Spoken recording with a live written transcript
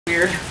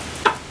weird.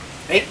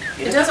 Hey,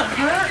 it doesn't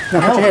hurt? No,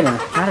 put your head in.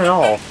 Not at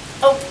all.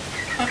 Oh,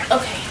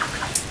 okay.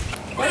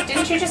 Wait,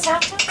 didn't you just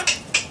have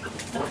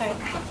to? Okay.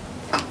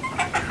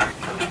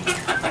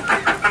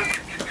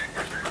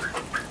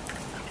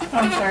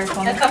 I'm sorry,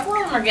 Phone. A couple of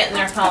them are getting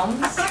their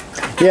combs.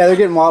 Yeah, they're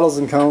getting wattles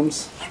and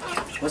combs.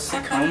 What's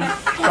the comb?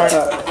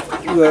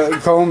 The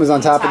comb is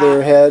on top of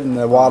their head and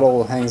the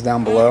wattle hangs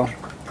down below.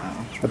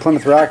 The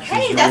Plymouth Rock,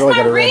 Hey, she's that's really my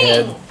got a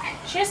red ring. head.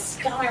 She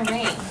just got my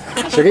ring.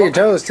 She'll get your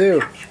toes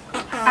too.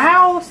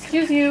 Ow,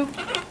 excuse you.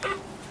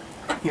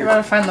 You're about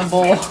to find the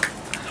bowl.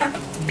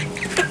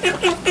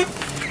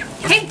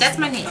 Hey, that's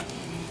my name.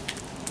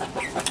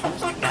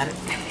 Got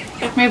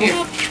it. Maybe.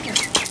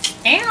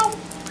 Ow.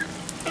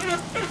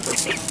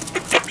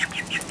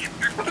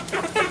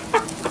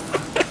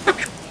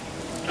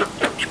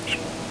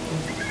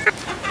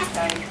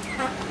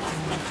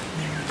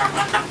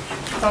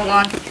 It's all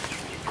gone.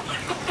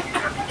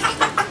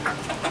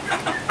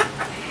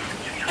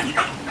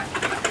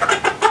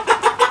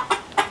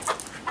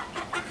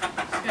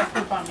 She's gonna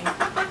poop on me.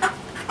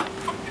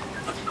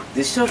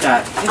 They still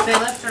got If they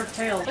left her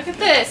tail. Look at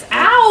this.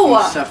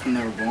 Ow! stuff when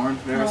they were born.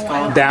 Whatever it's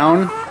called.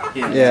 Down?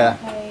 Yeah.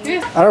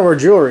 Yeah. I don't wear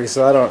jewelry,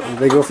 so I don't.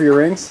 They go for your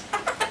rings?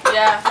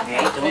 Yeah.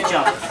 Hey, don't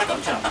jump.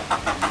 Don't jump.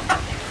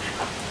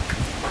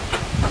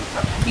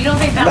 You don't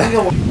think that would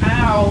go?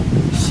 Ow.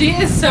 She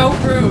is so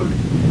rude.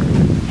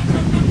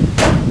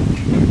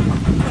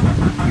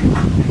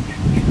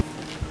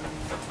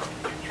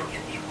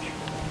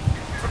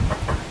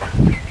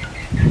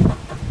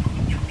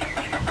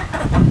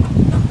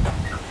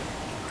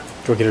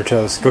 Go get her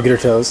toes. Go get her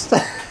toes.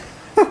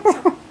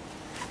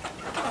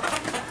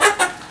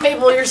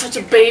 Mabel, you're such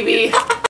a baby.